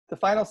The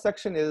final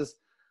section is,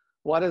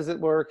 what does it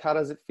work? How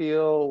does it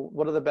feel?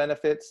 What are the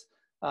benefits?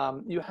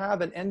 You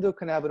have an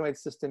endocannabinoid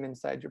system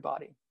inside your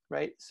body,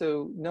 right?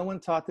 So no one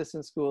taught this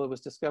in school. It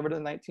was discovered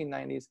in the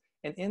 1990s.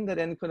 And in that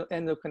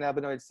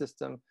endocannabinoid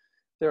system,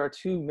 there are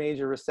two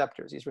major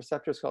receptors. These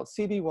receptors called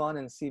CB1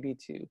 and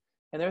CB2,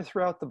 and they're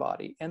throughout the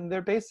body. And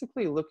they're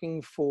basically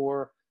looking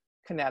for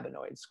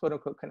cannabinoids, quote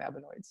unquote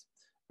cannabinoids,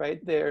 right?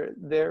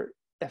 They're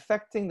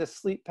affecting the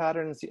sleep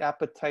patterns, the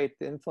appetite,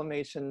 the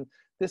inflammation.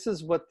 This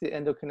is what the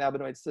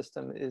endocannabinoid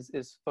system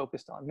is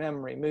focused on: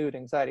 memory, mood,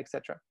 anxiety,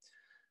 etc.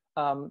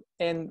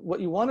 And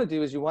what you want to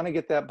do is you want to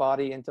get that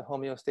body into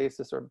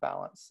homeostasis or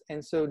balance.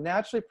 And so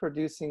naturally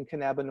producing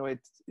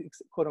cannabinoids,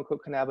 quote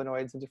unquote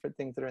cannabinoids, and different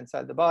things that are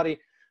inside the body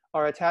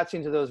are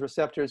attaching to those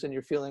receptors, and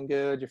you're feeling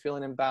good, you're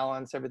feeling in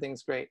balance,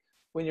 everything's great.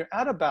 When you're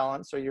out of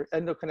balance, or your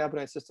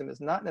endocannabinoid system is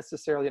not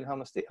necessarily in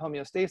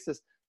homeostasis,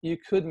 you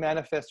could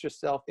manifest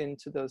yourself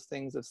into those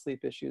things of sleep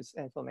issues,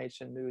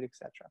 inflammation, mood,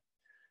 etc.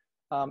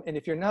 And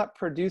if you're not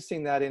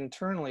producing that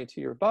internally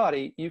to your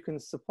body, you can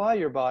supply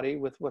your body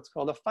with what's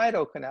called a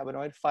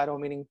phytocannabinoid, phyto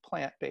meaning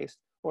plant-based,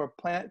 or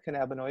a plant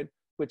cannabinoid,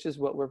 which is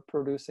what we're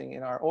producing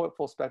in our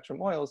full spectrum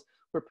oils.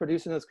 We're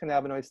producing those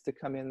cannabinoids to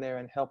come in there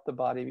and help the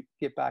body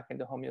get back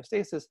into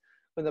homeostasis.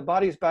 When the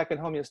body's back in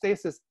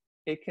homeostasis,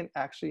 it can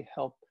actually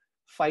help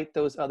fight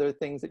those other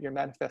things that you're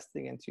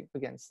manifesting into,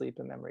 again, sleep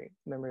and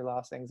memory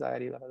loss,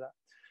 anxiety, blah, blah, blah.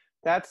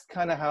 That's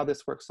kind of how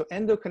this works. So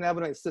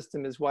endocannabinoid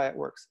system is why it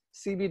works.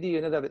 CBD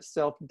in and of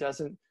itself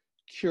doesn't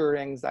cure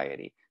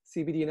anxiety.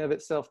 CBD in and of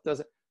itself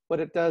doesn't.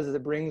 What it does is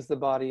it brings the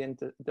body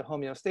into the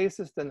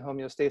homeostasis, then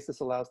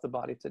homeostasis allows the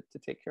body to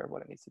take care of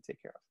what it needs to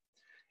take care of.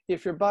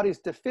 If your body's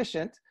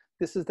deficient,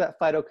 this is that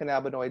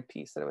phytocannabinoid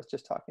piece that I was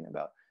just talking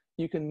about.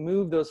 You can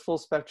move those full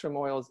spectrum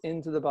oils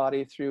into the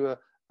body through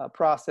a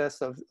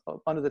process of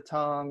under the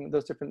tongue,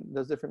 those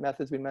different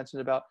methods we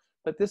mentioned about.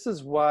 But this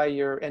is why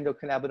your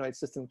endocannabinoid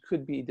system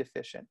could be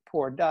deficient: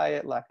 poor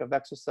diet, lack of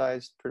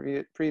exercise,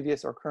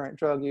 previous or current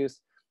drug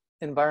use,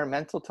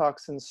 environmental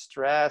toxins,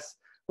 stress,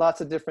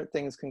 lots of different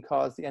things can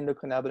cause the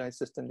endocannabinoid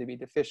system to be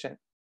deficient.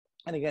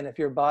 And again, if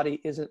your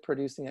body isn't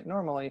producing it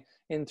normally,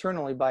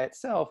 internally by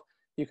itself,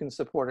 you can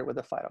support it with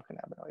a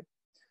phytocannabinoid.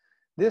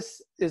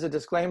 This is a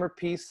disclaimer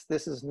piece.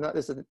 This is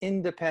an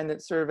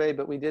independent survey,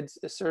 but we did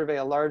survey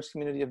a large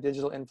community of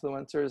digital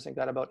influencers and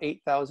got about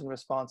 8,000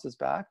 responses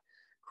back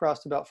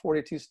across about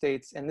 42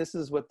 states. And this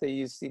is what they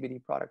use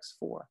CBD products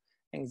for: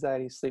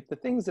 anxiety, sleep, the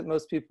things that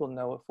most people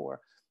know it for.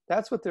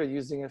 That's what they're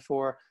using it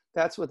for.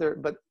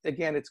 But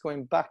again, it's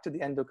going back to the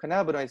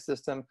endocannabinoid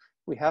system.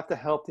 We have to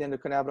help the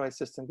endocannabinoid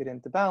system get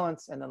into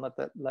balance, and then let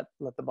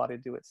the body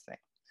do its thing.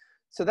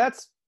 So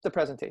that's the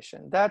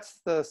presentation.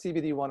 That's the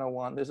CBD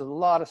 101. There's a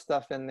lot of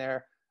stuff in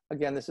there.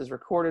 Again, this is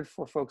recorded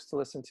for folks to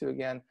listen to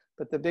again,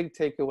 but the big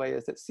takeaway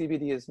is that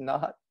CBD is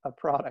not a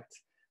product.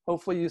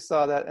 Hopefully you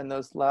saw that in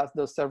those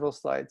several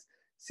slides.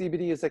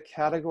 CBD is a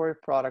category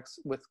of products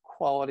with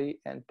quality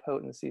and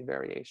potency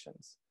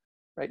variations,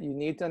 right? You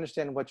need to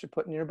understand what you're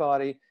putting in your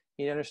body.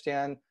 You need to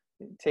understand,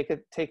 take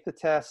the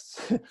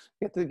tests,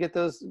 get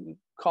those,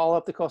 call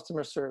up the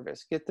customer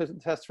service, get the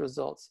test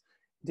results,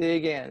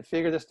 dig in,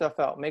 figure this stuff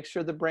out. Make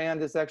sure the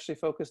brand is actually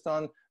focused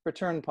on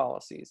return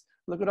policies.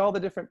 Look at all the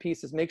different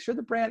pieces. Make sure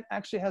the brand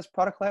actually has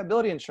product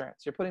liability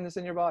insurance. You're putting this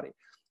in your body,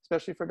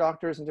 especially for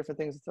doctors and different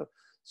things.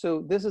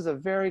 So this is a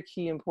very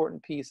key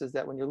important piece, is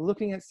that when you're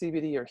looking at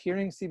CBD or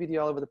hearing CBD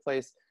all over the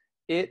place,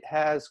 it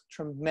has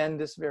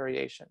tremendous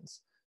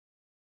variations.